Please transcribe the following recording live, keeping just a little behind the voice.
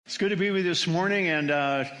It's good to be with you this morning,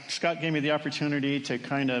 and Scott gave me the opportunity to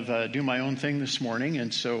kind of do my own thing this morning,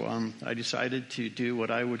 and so I decided to do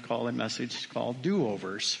what I would call a message called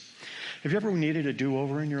do-overs. Have you ever needed a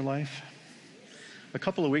do-over in your life? A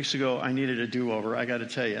couple of weeks ago, I needed a do-over. I got to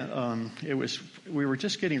tell you, we were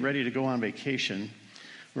just getting ready to go on vacation.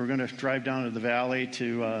 We were going to drive down to the valley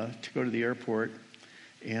to go to the airport,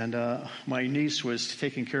 and my niece was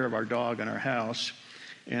taking care of our dog in our house.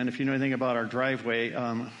 And if you know anything about our driveway,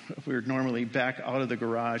 we're normally back out of the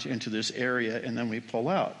garage into this area, and then we pull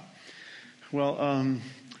out. Well,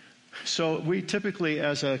 so we typically,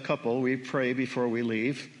 as a couple, we pray before we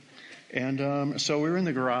leave. And so we were in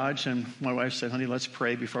the garage, and my wife said, honey, let's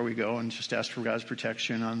pray before we go and just ask for God's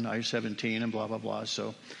protection on I-17 and blah, blah, blah.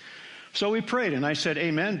 So we prayed, and I said,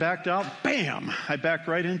 amen, backed out, bam! I backed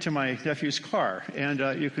right into my nephew's car.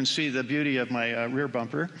 And you can see the beauty of my rear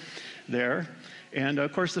bumper there. And,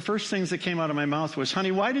 of course, the first things that came out of my mouth was,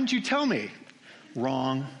 honey, why didn't you tell me?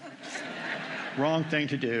 Wrong. Wrong thing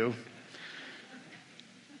to do.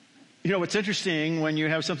 You know, what's interesting when you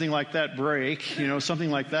have something like that break,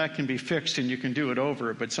 something like that can be fixed and you can do it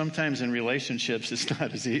over. But sometimes in relationships, it's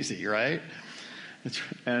not as easy, right?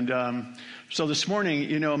 So this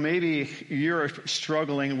morning, maybe you're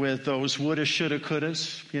struggling with those woulda, shoulda,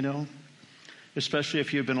 couldas, especially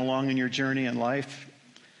if you've been along in your journey in life.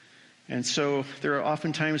 And so there are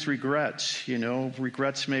oftentimes regrets,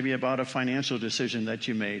 regrets maybe about a financial decision that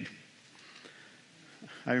you made.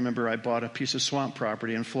 I remember I bought a piece of swamp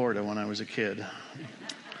property in Florida when I was a kid.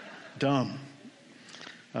 Dumb.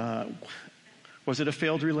 Was it a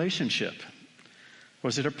failed relationship?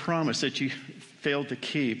 Was it a promise that you failed to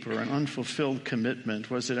keep or an unfulfilled commitment?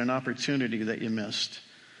 Was it an opportunity that you missed?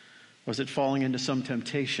 Was it falling into some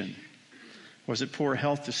temptation? Was it poor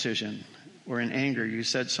health decision? Or in anger, you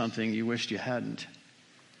said something you wished you hadn't.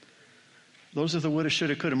 Those are the woulda,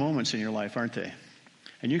 shoulda, coulda moments in your life, aren't they?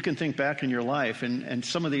 And you can think back in your life, and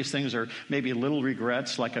some of these things are maybe little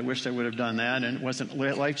regrets, like I wished I would have done that, and it wasn't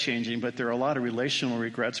life-changing, but there are a lot of relational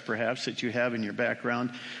regrets, perhaps, that you have in your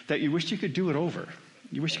background that you wish you could do it over.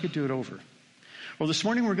 You wish you could do it over. Well, this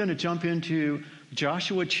morning we're going to jump into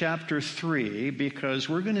Joshua chapter 3, because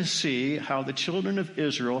we're going to see how the children of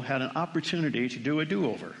Israel had an opportunity to do a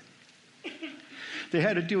do-over. They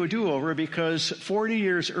had to do a do-over because 40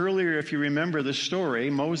 years earlier, if you remember the story,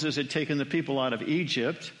 Moses had taken the people out of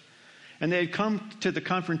Egypt, and they had come to the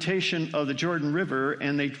confrontation of the Jordan River,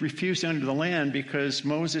 and they refused to enter the land because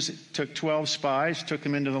Moses took 12 spies, took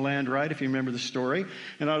them into the land, right, if you remember the story.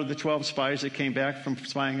 And out of the 12 spies that came back from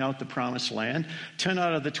spying out the promised land, 10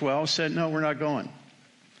 out of the 12 said, no, we're not going.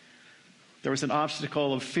 There was an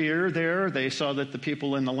obstacle of fear there. They saw that the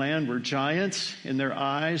people in the land were giants in their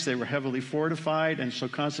eyes. They were heavily fortified, and so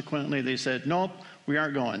consequently they said, nope, we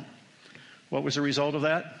aren't going. What was the result of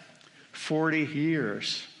that? 40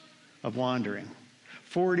 years of wandering.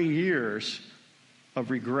 40 years of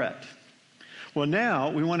regret. Well,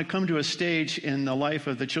 now we want to come to a stage in the life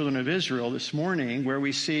of the children of Israel this morning where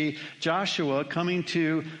we see Joshua coming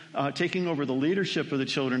to taking over the leadership of the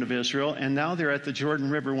children of Israel, and now they're at the Jordan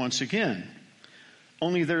River once again.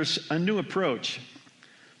 Only there's a new approach,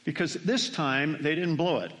 because this time they didn't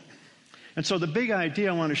blow it. And so the big idea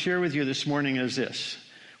I want to share with you this morning is this.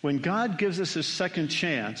 When God gives us a second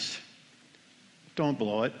chance, don't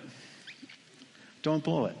blow it. Don't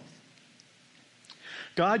blow it.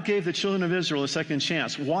 God gave the children of Israel a second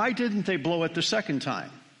chance. Why didn't they blow it the second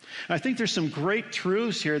time? I think there's some great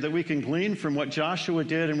truths here that we can glean from what Joshua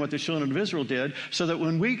did and what the children of Israel did, so that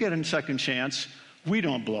when we get a second chance, we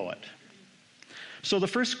don't blow it. So the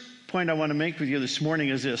first point I want to make with you this morning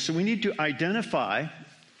is this. So we need to identify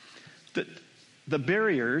the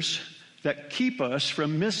barriers that keep us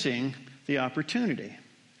from missing the opportunity.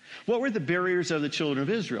 What were the barriers of the children of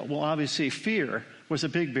Israel? Well, obviously fear was a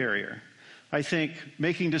big barrier. I think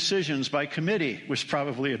making decisions by committee was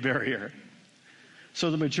probably a barrier.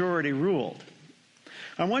 So the majority ruled.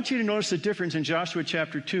 I want you to notice the difference in Joshua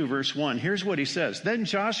chapter 2, verse 1. Here's what he says. Then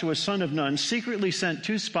Joshua, son of Nun, secretly sent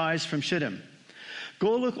 2 spies from Shittim.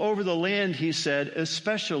 Go look over the land, he said,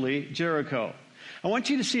 especially Jericho. I want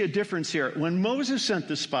you to see a difference here. When Moses sent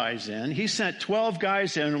the spies in, he sent 12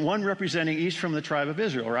 guys in, one representing each from the tribe of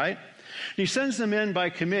Israel, right? He sends them in by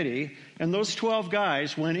committee, and those 12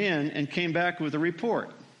 guys went in and came back with a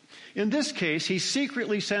report. In this case, he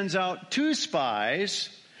secretly sends out 2 spies,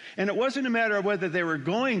 and it wasn't a matter of whether they were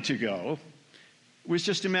going to go. It was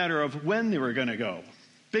just a matter of when they were going to go.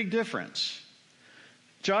 Big difference.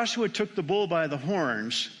 Joshua took the bull by the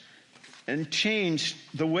horns and changed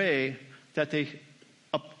the way that they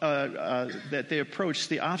approached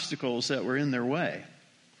the obstacles that were in their way.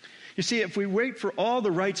 You see, if we wait for all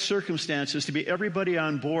the right circumstances to be everybody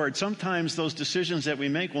on board, sometimes those decisions that we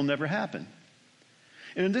make will never happen.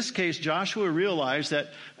 And in this case, Joshua realized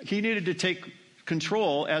that he needed to take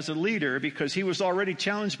control as a leader because he was already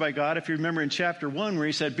challenged by God. If you remember in chapter 1 where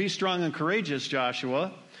he said, "Be strong and courageous,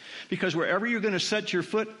 Joshua, because wherever you're going to set your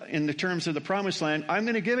foot in the terms of the promised land, I'm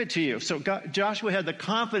going to give it to you." So Joshua had the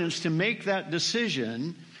confidence to make that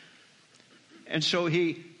decision. And so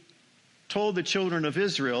he told the children of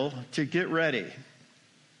Israel to get ready.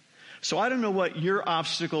 So I don't know what your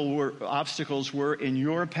obstacles were in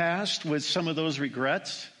your past with some of those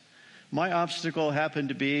regrets. My obstacle happened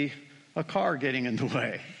to be a car getting in the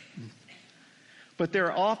way. But there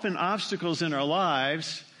are often obstacles in our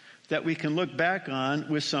lives that we can look back on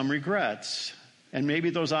with some regrets. And maybe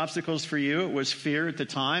those obstacles for you, it was fear at the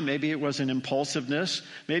time. Maybe it was an impulsiveness.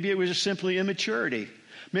 Maybe it was just simply immaturity.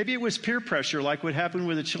 Maybe it was peer pressure like what happened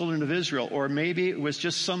with the children of Israel. Or maybe it was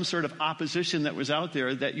just some sort of opposition that was out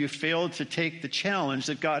there that you failed to take the challenge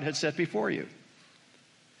that God had set before you.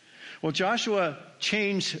 Well, Joshua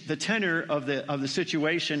changed the tenor of the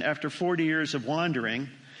situation after 40 years of wandering.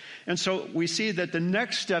 And so we see that the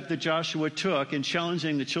next step that Joshua took in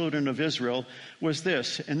challenging the children of Israel was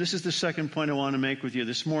this. And this is the second point I want to make with you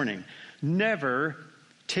this morning. Never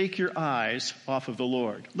take your eyes off of the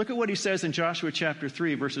Lord. Look at what he says in Joshua chapter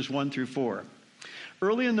 3, verses 1 through 4.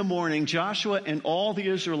 Early in the morning, Joshua and all the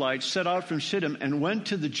Israelites set out from Shittim and went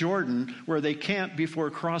to the Jordan where they camped before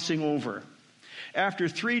crossing over. After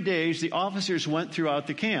 3 days, the officers went throughout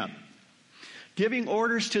the camp, giving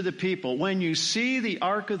orders to the people, "When you see the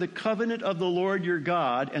ark of the covenant of the Lord your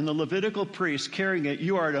God and the Levitical priests carrying it,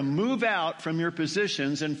 you are to move out from your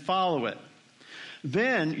positions and follow it.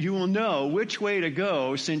 Then you will know which way to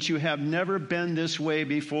go, since you have never been this way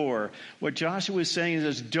before." What Joshua is saying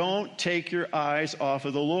is, don't take your eyes off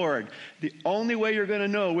of the Lord. The only way you're going to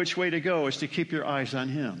know which way to go is to keep your eyes on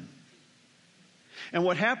Him. And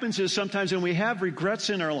what happens is sometimes when we have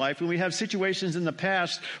regrets in our life, when we have situations in the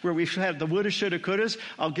past where we've had the woulda, shoulda, couldas,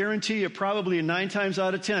 I'll guarantee you probably 9 times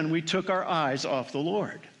out of 10, we took our eyes off the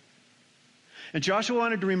Lord. And Joshua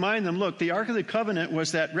wanted to remind them, look, the Ark of the Covenant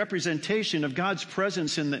was that representation of God's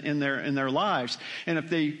presence in their lives. And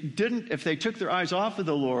if they took their eyes off of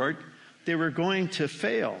the Lord, they were going to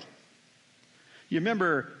fail. You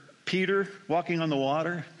remember Peter walking on the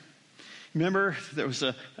water? Remember there was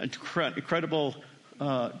an incredible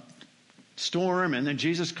storm, and then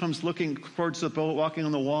Jesus comes looking towards the boat, walking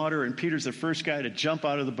on the water, and Peter's the first guy to jump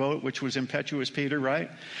out of the boat, which was impetuous Peter, right?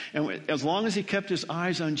 And as long as he kept his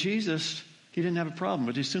eyes on Jesus, he didn't have a problem.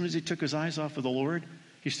 But as soon as he took his eyes off of the Lord,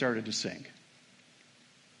 he started to sink.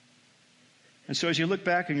 And so as you look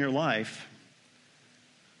back in your life,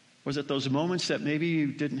 was it those moments that maybe you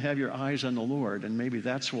didn't have your eyes on the Lord, and maybe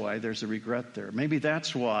that's why there's a regret there? Maybe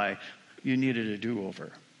that's why you needed a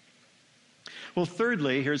do-over. Well,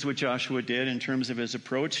 thirdly, here's what Joshua did in terms of his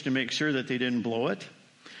approach to make sure that they didn't blow it.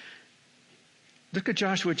 Look at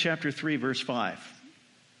Joshua chapter 3, verse 5.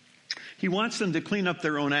 He wants them to clean up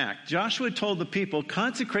their own act. Joshua told the people,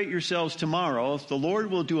 "Consecrate yourselves tomorrow. The Lord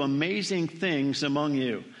will do amazing things among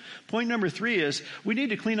you." Point number 3 is we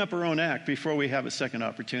need to clean up our own act before we have a second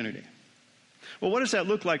opportunity. Well, what does that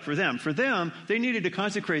look like for them? For them, they needed to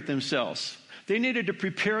consecrate themselves. They needed to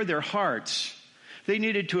prepare their hearts. They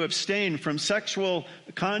needed to abstain from sexual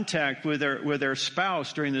contact with their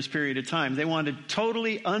spouse during this period of time. They wanted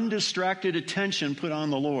totally undistracted attention put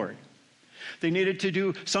on the Lord. They needed to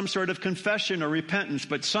do some sort of confession or repentance,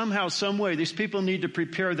 but somehow, some way, these people need to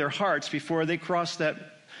prepare their hearts before they cross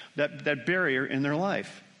that barrier in their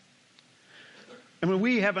life. And when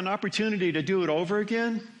we have an opportunity to do it over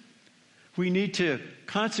again, we need to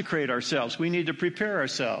consecrate ourselves. We need to prepare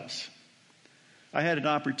ourselves. I had an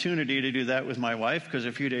opportunity to do that with my wife because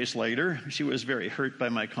a few days later, she was very hurt by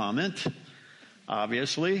my comment.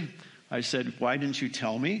 Obviously, I said, "Why didn't you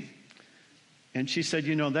tell me?" And she said,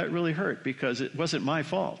 "That really hurt because it wasn't my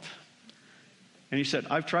fault." And he said,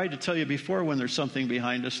 "I've tried to tell you before when there's something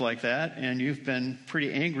behind us like that, and you've been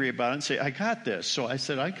pretty angry about it and say, 'I got this.' So I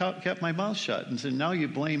said, I kept my mouth shut and said, 'Now you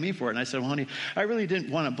blame me for it.' And I said, 'Well, honey, I really didn't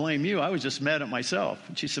want to blame you. I was just mad at myself.'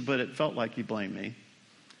 And she said, 'But it felt like you blamed me.'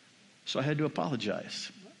 So I had to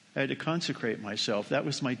apologize. I had to consecrate myself. That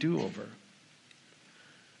was my do-over.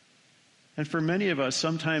 And for many of us,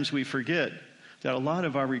 sometimes we forget that a lot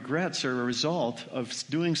of our regrets are a result of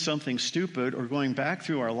doing something stupid or going back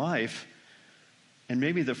through our life. And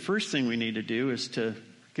maybe the first thing we need to do is to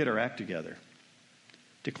get our act together,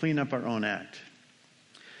 to clean up our own act.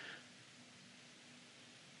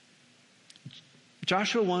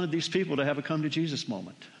 Joshua wanted these people to have a come to Jesus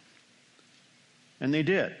moment. And they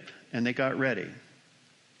did. And they got ready.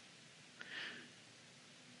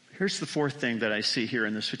 Here's the fourth thing that I see here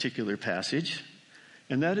in this particular passage,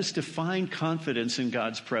 and that is to find confidence in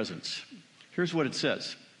God's presence. Here's what it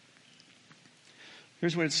says.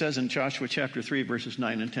 Here's what it says in Joshua chapter 3, verses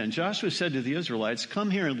 9 and 10. Joshua said to the Israelites,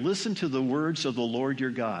 "Come here and listen to the words of the Lord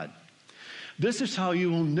your God. This is how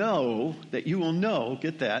you will know,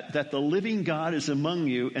 get that the living God is among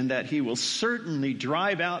you, and that he will certainly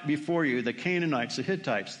drive out before you the Canaanites, the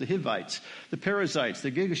Hittites, the Hivites, the Perizzites,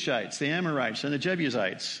 the Gigashites, the Amorites, and the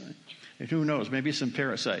Jebusites." And who knows, maybe some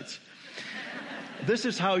parasites. "This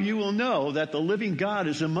is how you will know that the living God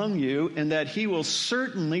is among you, and that he will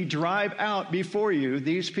certainly drive out before you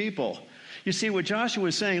these people." You see, what Joshua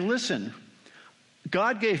was saying, listen,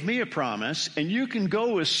 God gave me a promise, and you can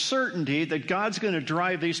go with certainty that God's going to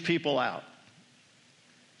drive these people out.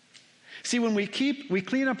 See, when we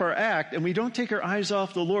clean up our act and we don't take our eyes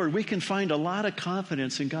off the Lord, we can find a lot of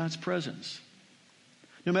confidence in God's presence.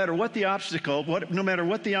 No matter what the obstacle, no matter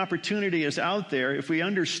what the opportunity is out there, if we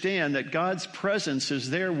understand that God's presence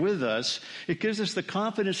is there with us, it gives us the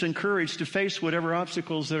confidence and courage to face whatever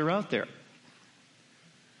obstacles that are out there.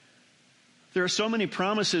 There are so many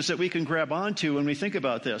promises that we can grab onto when we think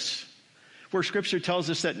about this, where Scripture tells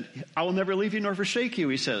us that I will never leave you nor forsake you,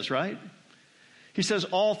 he says, right? He says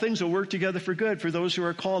all things will work together for good for those who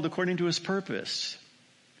are called according to his purpose.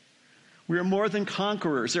 We are more than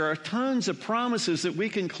conquerors. There are tons of promises that we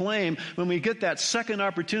can claim when we get that second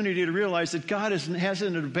opportunity to realize that God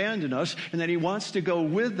hasn't abandoned us and that he wants to go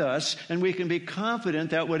with us, and we can be confident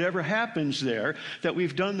that whatever happens there, that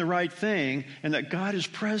we've done the right thing and that God is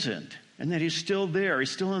present. And that he's still there.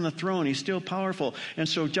 He's still on the throne. He's still powerful. And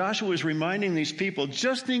so Joshua is reminding these people,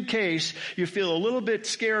 just in case you feel a little bit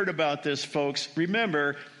scared about this, folks,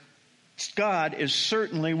 remember, God is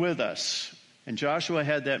certainly with us. And Joshua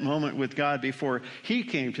had that moment with God before he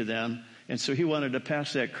came to them. And so he wanted to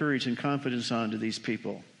pass that courage and confidence on to these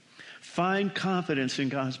people. Find confidence in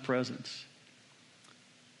God's presence.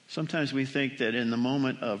 Sometimes we think that in the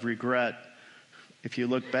moment of regret, if you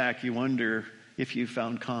look back, you wonder if you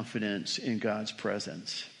found confidence in God's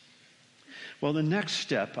presence. Well, the next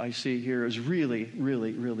step I see here is really,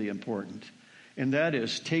 really, really important. And that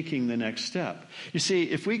is taking the next step. You see,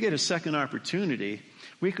 if we get a second opportunity,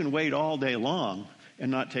 we can wait all day long and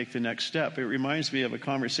not take the next step. It reminds me of a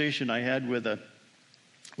conversation I had with a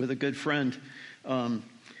good friend well,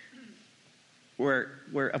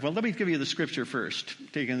 let me give you the scripture first,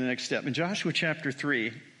 taking the next step. In Joshua chapter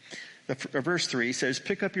 3, verse 3 says,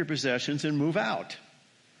 "Pick up your possessions and move out."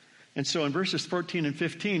 And so in verses 14 and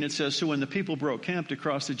 15, it says, "So when the people broke camp to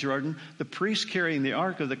cross the Jordan, the priests carrying the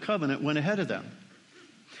Ark of the Covenant went ahead of them."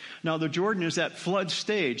 Now, the Jordan is at flood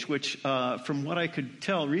stage, which, from what I could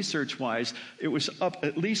tell research-wise, it was up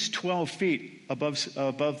at least 12 feet above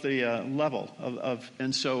the level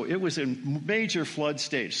and so it was in major flood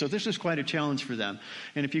stage. So this is quite a challenge for them.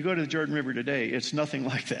 And if you go to the Jordan River today, it's nothing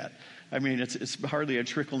like that. I mean, it's hardly a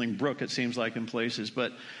trickling brook, it seems like in places.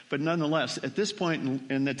 But nonetheless, at this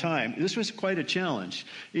point in the time, this was quite a challenge.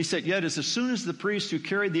 He said, "Yet as soon as the priests who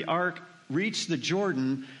carried the ark reached the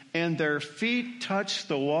Jordan and their feet touched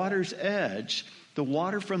the water's edge, the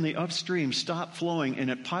water from the upstream stopped flowing and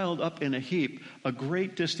it piled up in a heap a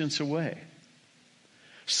great distance away."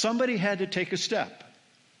 Somebody had to take a step.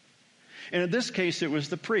 And in this case, it was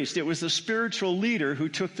the priest. It was the spiritual leader who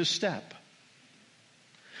took the step.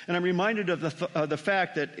 And I'm reminded of the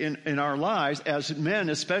fact that in our lives, as men,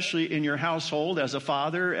 especially in your household, as a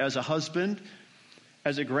father, as a husband,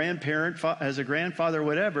 as a grandparent, as a grandfather,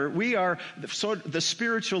 whatever, we are the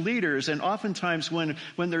spiritual leaders. And oftentimes when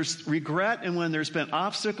there's regret and when there's been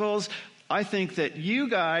obstacles, I think that you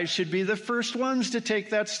guys should be the first ones to take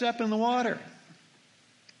that step in the water.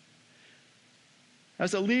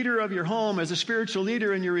 As a leader of your home, as a spiritual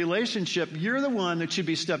leader in your relationship, you're the one that should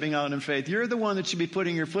be stepping out in faith. You're the one that should be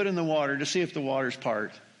putting your foot in the water to see if the water's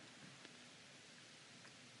part.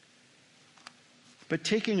 But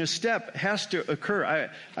taking a step has to occur.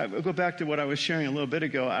 I go back to what I was sharing a little bit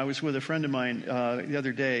ago. I was with a friend of mine the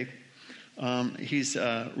other day. He's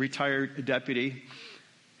a retired deputy.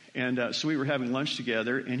 And so we were having lunch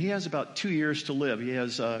together. And he has about 2 years to live. He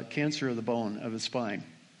has cancer of the bone, of the spine.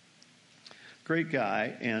 Great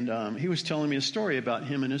guy. And he was telling me a story about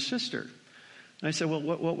him and his sister. And I said, "Well,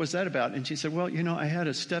 what was that about?" And she said, "Well, I had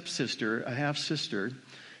a stepsister, a half-sister.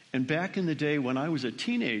 And back in the day when I was a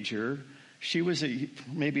teenager, she was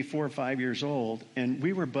maybe 4 or 5 years old, and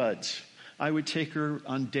we were buds. I would take her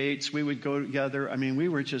on dates. We would go together. I mean, we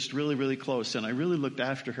were just really, really close, and I really looked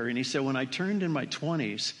after her." And he said, "When I turned in my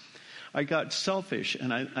 20s, I got selfish,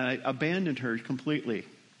 and I abandoned her completely.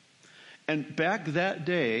 And back that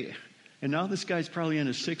day," and now this guy's probably in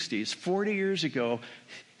his 60s, 40 years ago,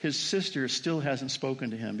 his sister still hasn't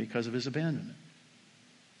spoken to him because of his abandonment.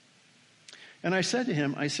 And I said to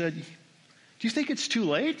him, I said, do you think it's too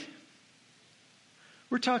late?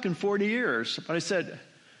 We're talking 40 years. But he said,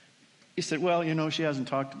 well, she hasn't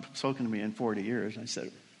spoken to me in 40 years. I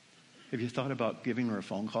said, have you thought about giving her a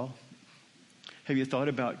phone call? Have you thought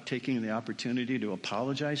about taking the opportunity to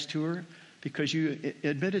apologize to her? Because you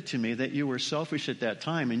admitted to me that you were selfish at that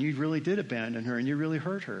time and you really did abandon her and you really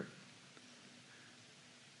hurt her.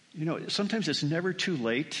 Sometimes it's never too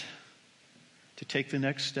late to take the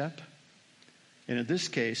next step. And in this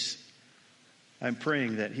case, I'm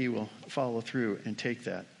praying that he will follow through and take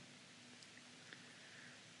that.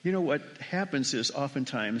 What happens is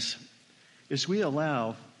oftentimes is we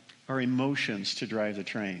allow our emotions to drive the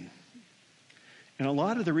train. And a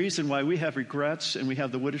lot of the reason why we have regrets and we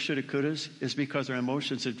have the woulda, shoulda, couldas is because our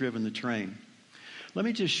emotions have driven the train. Let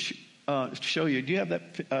me just show you. Do you have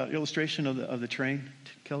that illustration of the train,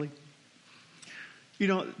 Kelly?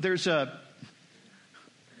 This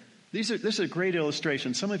is a great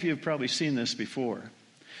illustration. Some of you have probably seen this before.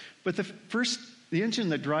 But the engine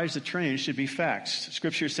that drives the train should be facts.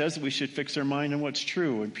 Scripture says that we should fix our mind on what's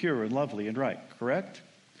true and pure and lovely and right, correct?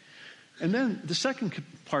 And then the second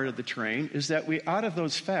part of the train is that out of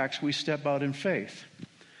those facts, we step out in faith.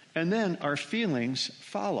 And then our feelings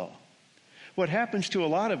follow. What happens to a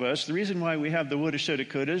lot of us, the reason why we have the woulda, shoulda,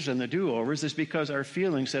 couldas and the do-overs is because our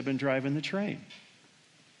feelings have been driving the train.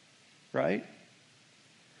 Right?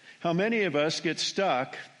 How many of us get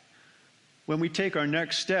stuck when we take our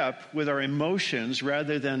next step with our emotions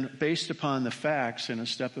rather than based upon the facts in a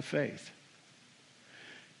step of faith?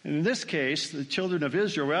 And in this case, the children of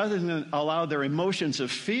Israel, rather than allow their emotions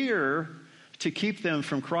of fear to keep them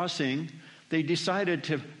from crossing, they decided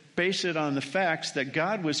to base it on the facts that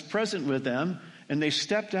God was present with them, and they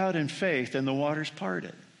stepped out in faith and the waters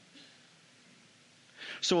parted.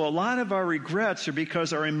 So a lot of our regrets are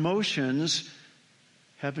because our emotions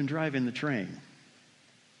have been driving the train.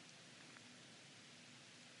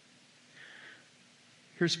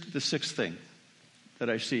 Here's the sixth thing that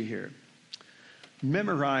I see here.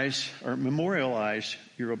 Memorialize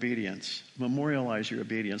your obedience. Memorialize your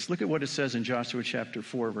obedience. Look at what it says in Joshua chapter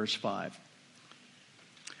 4, verse 5.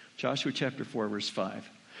 Joshua chapter 4, verse 5.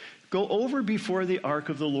 Go over before the ark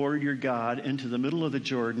of the Lord your God into the middle of the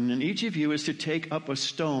Jordan, and each of you is to take up a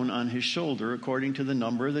stone on his shoulder according to the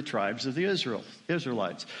number of the tribes of the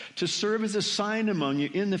Israelites, to serve as a sign among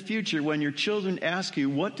you in the future when your children ask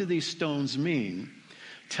you, what do these stones mean?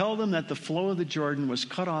 Tell them that the flow of the Jordan was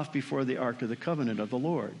cut off before the ark of the covenant of the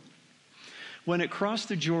Lord. When it crossed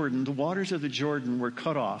the Jordan, the waters of the Jordan were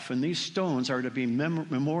cut off, and these stones are to be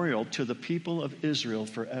memorial to the people of Israel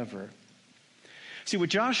forever. See, what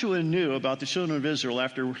Joshua knew about the children of Israel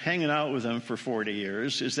after hanging out with them for 40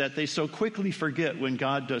 years is that they so quickly forget when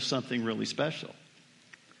God does something really special.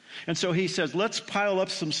 And so he says, let's pile up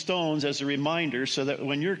some stones as a reminder so that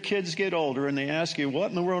when your kids get older and they ask you what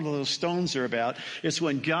in the world are those stones are about, it's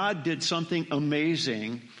when God did something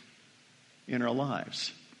amazing in our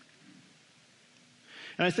lives.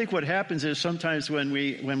 And I think what happens is sometimes when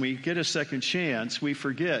we get a second chance, we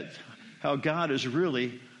forget how God has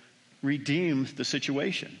really redeemed the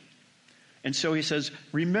situation. And so he says,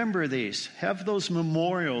 remember these. Have those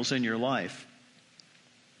memorials in your life.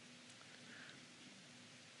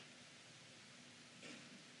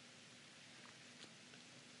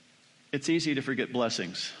 It's easy to forget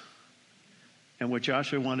blessings. And what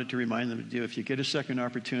Joshua wanted to remind them to do, if you get a second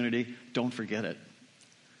opportunity, don't forget it.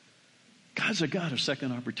 God's a God of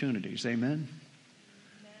second opportunities. Amen?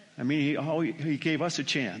 I mean, he gave us a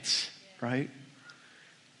chance, right?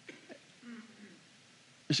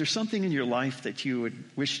 Is there something in your life that you would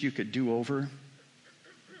wish you could do over?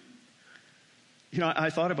 I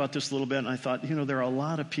thought about this a little bit, and I thought, there are a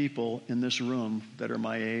lot of people in this room that are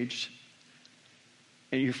my age,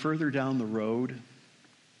 and you're further down the road.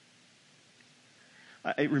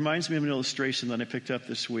 It reminds me of an illustration that I picked up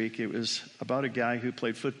this week. It was about a guy who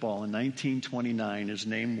played football in 1929. His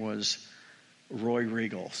name was Roy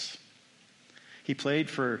Riegels. He played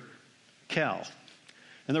for Cal.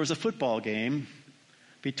 And there was a football game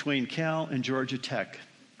between Cal and Georgia Tech.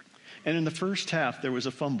 And in the first half, there was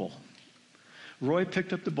a fumble. Roy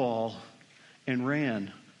picked up the ball and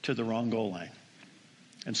ran to the wrong goal line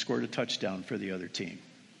and scored a touchdown for the other team.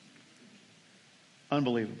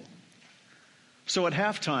 Unbelievable. So at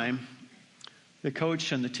halftime, the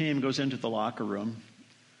coach and the team goes into the locker room,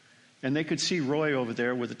 and they could see Roy over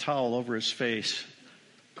there with a towel over his face,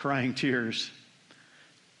 crying tears,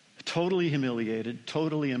 totally humiliated,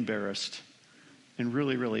 totally embarrassed, and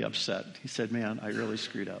really, really upset. He said, man, I really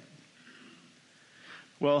screwed up.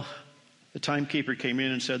 Well, The timekeeper came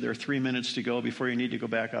in and said, there are 3 minutes to go before you need to go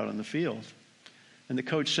back out on the field. And the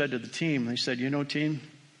coach said to the team, they said, team,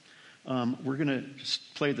 we're going to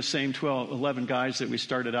play the same 11 guys that we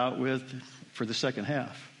started out with for the second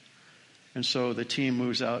half. And so the team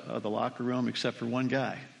moves out of the locker room except for one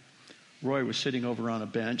guy. Roy was sitting over on a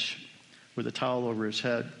bench with a towel over his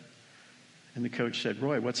head. And the coach said,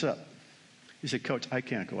 Roy, what's up? He said, Coach, I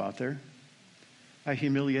can't go out there. I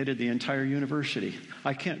humiliated the entire university.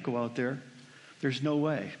 I can't go out there. There's no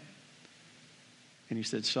way. And he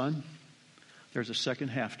said, son, there's a second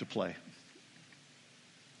half to play.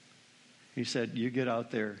 He said, you get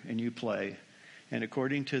out there and you play. And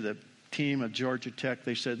according to the team of Georgia Tech,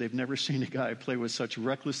 they said they've never seen a guy play with such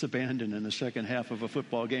reckless abandon in the second half of a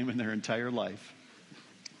football game in their entire life.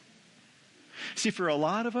 See, for a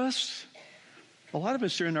lot of us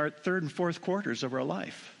are in our third and fourth quarters of our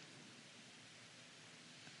life.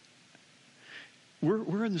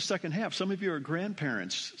 We're in the second half. Some of you are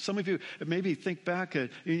grandparents. Some of you maybe think back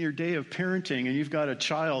in your day of parenting, and you've got a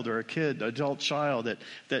child or a kid, adult child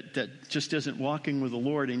that just isn't walking with the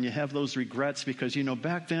Lord, and you have those regrets because,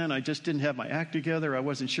 back then I just didn't have my act together. I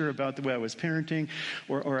wasn't sure about the way I was parenting,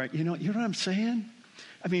 or you know what I'm saying?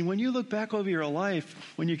 I mean, when you look back over your life,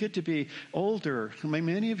 when you get to be older,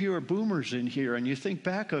 many of you are boomers in here, and you think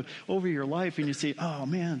back over your life and you say, oh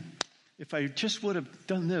man, if I just would have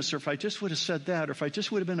done this, or if I just would have said that, or if I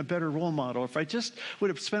just would have been a better role model, or if I just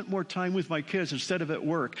would have spent more time with my kids instead of at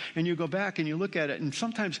work. And you go back and you look at it, and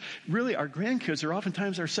sometimes really our grandkids are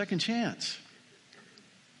oftentimes our second chance.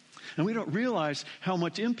 And we don't realize how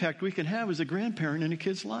much impact we can have as a grandparent in a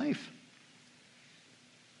kid's life.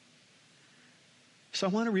 So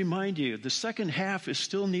I want to remind you, the second half is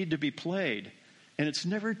still need to be played. And it's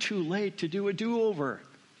never too late to do a do-over.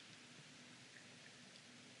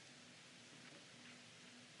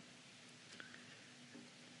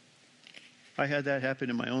 I had that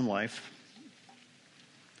happen in my own life.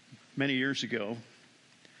 Many years ago,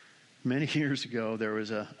 there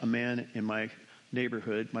was a man in my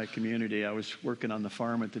neighborhood, my community. I was working on the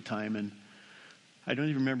farm at the time, and I don't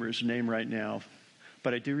even remember his name right now.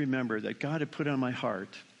 But I do remember that God had put on my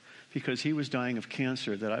heart, because he was dying of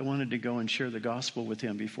cancer, that I wanted to go and share the gospel with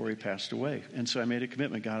him before he passed away. And so I made a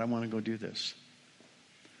commitment. God, I want to go do this.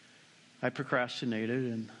 I procrastinated,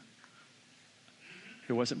 and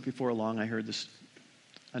it wasn't before long I heard this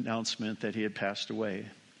announcement that he had passed away.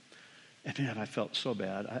 And man, I felt so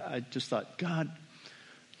bad. I just thought, God,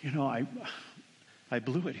 I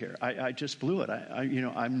blew it here. I just blew it.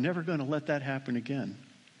 I'm never going to let that happen again.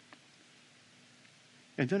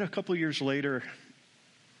 And then a couple of years later,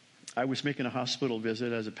 I was making a hospital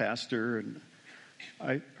visit as a pastor, and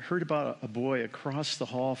I heard about a boy across the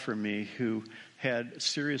hall from me who had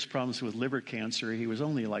serious problems with liver cancer. He was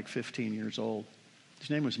only like 15 years old. His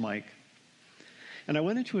name was Mike. And I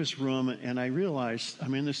went into his room, and I realized,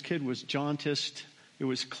 this kid was jaundiced. It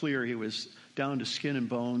was clear he was down to skin and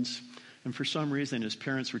bones. And for some reason, his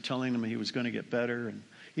parents were telling him he was going to get better. And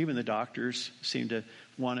even the doctors seemed to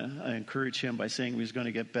want to encourage him by saying he was going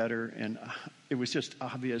to get better. And it was just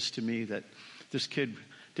obvious to me that this kid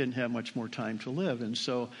didn't have much more time to live. And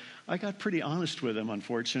so I got pretty honest with him,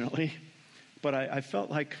 unfortunately. But I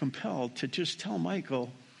felt like compelled to just tell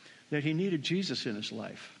Michael that he needed Jesus in his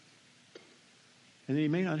life. And that he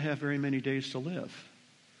may not have very many days to live.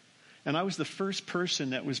 And I was the first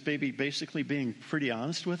person that was basically being pretty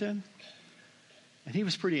honest with him. And he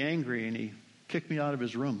was pretty angry, and he kicked me out of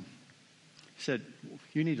his room. He said,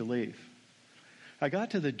 you need to leave. I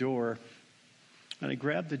got to the door, and I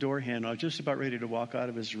grabbed the door handle. I was just about ready to walk out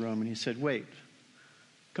of his room, and he said, wait,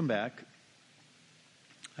 come back.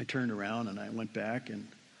 I turned around, and I went back, and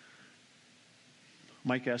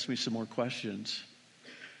Mike asked me some more questions.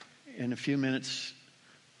 In a few minutes,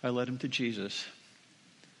 I led him to Jesus.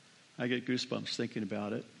 I get goosebumps thinking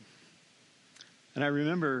about it. And I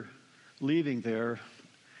remember leaving there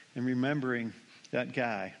and remembering that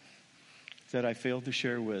guy that I failed to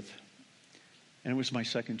share with. And it was my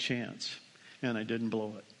second chance. And I didn't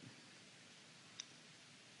blow it.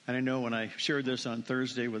 And I know when I shared this on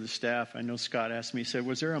Thursday with the staff, I know Scott asked me, he said,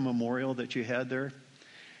 was there a memorial that you had there?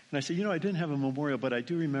 And I said, I didn't have a memorial, but I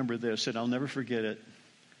do remember this, and I'll never forget it.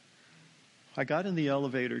 I got in the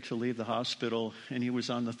elevator to leave the hospital, and he was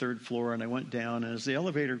on the third floor, and I went down. And as the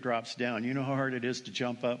elevator drops down, you know how hard it is to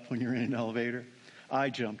jump up when you're in an elevator? I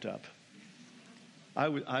jumped up.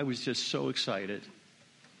 I was just so excited.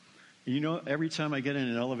 Every time I get in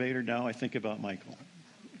an elevator now, I think about Michael.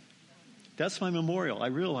 That's my memorial. I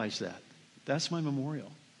realize that. That's my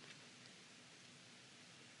memorial.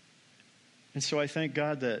 And so I thank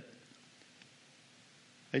God that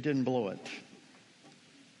I didn't blow it.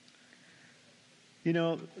 You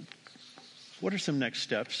know, what are some next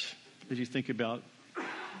steps as you think about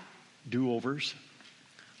do-overs?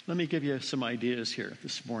 Let me give you some ideas here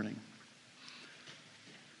this morning.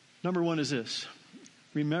 Number one is this.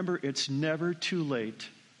 Remember, it's never too late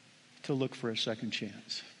to look for a second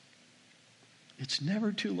chance. It's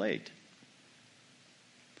never too late.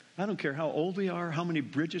 I don't care how old we are, how many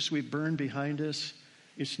bridges we've burned behind us.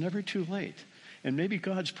 It's never too late. And maybe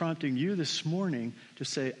God's prompting you this morning to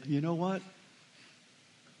say, you know what?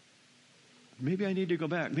 Maybe I need to go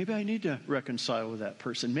back. Maybe I need to reconcile with that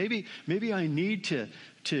person. Maybe I need to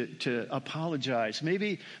apologize.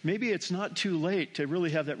 Maybe it's not too late to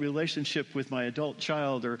really have that relationship with my adult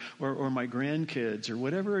child or my grandkids or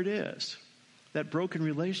whatever it is. That broken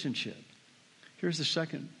relationship. Here's the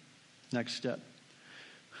second next step.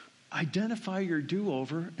 Identify your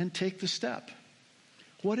do-over and take the step.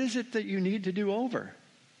 What is it that you need to do over?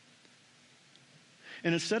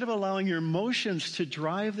 And instead of allowing your emotions to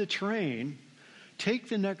drive the train, take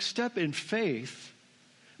the next step in faith,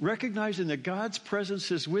 recognizing that God's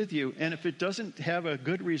presence is with you. And if it doesn't have a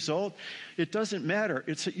good result, it doesn't matter.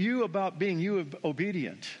 It's you about being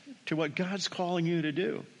obedient to what God's calling you to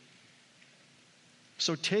do.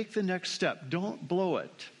 So take the next step. Don't blow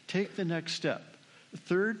it. Take the next step.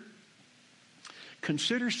 Third,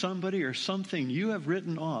 consider somebody or something you have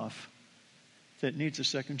written off that needs a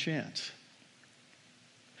second chance.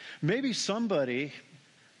 Maybe somebody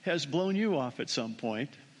has blown you off at some point.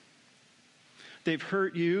 They've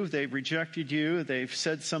hurt you, they've rejected you, they've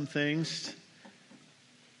said some things,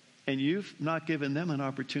 and you've not given them an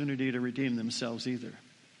opportunity to redeem themselves either.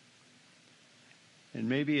 And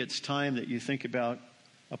maybe it's time that you think about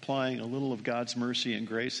applying a little of God's mercy and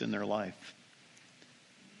grace in their life.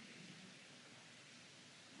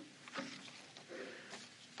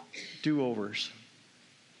 Do-overs.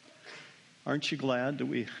 Aren't you glad that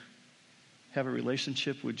we have a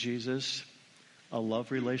relationship with Jesus, a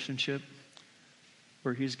love relationship,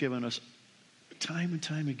 where He's given us time and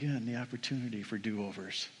time again the opportunity for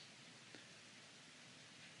do-overs?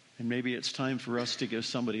 And maybe it's time for us to give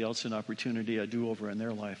somebody else an opportunity, a do-over in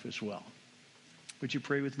their life as well. Would you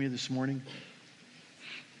pray with me this morning?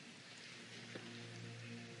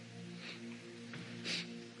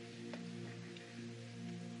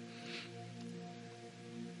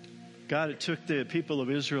 God, it took the people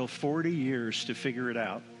of Israel 40 years to figure it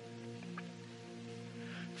out.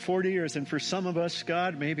 40 years. And for some of us,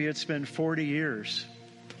 God, maybe it's been 40 years.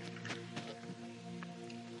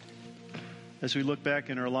 As we look back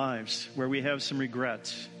in our lives, where we have some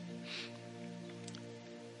regrets.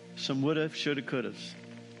 Some woulda, shoulda, couldas.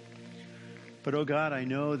 But, oh God, I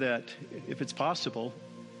know that if it's possible,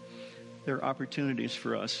 there are opportunities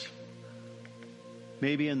for us.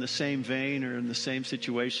 Maybe in the same vein or in the same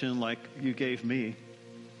situation like you gave me.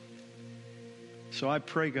 So I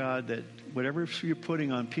pray, God, that whatever you're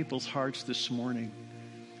putting on people's hearts this morning,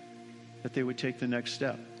 that they would take the next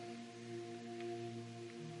step.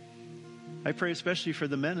 I pray especially for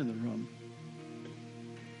the men in the room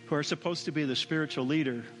who are supposed to be the spiritual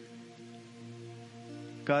leader.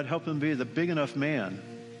 God, help them be the big enough man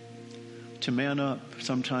to man up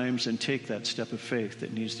sometimes and take that step of faith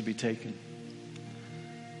that needs to be taken.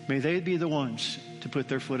 May they be the ones to put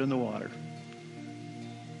their foot in the water.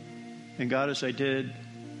 And God, as I did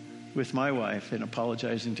with my wife in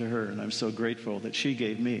apologizing to her, and I'm so grateful that she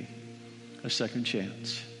gave me a second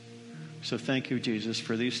chance. So thank you, Jesus,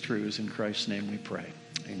 for these truths. In Christ's name we pray.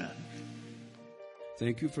 Amen.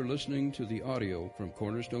 Thank you for listening to the audio from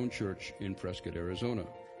Cornerstone Church in Prescott, Arizona.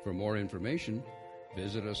 For more information,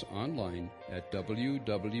 visit us online at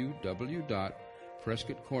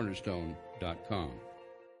www.prescottcornerstone.com.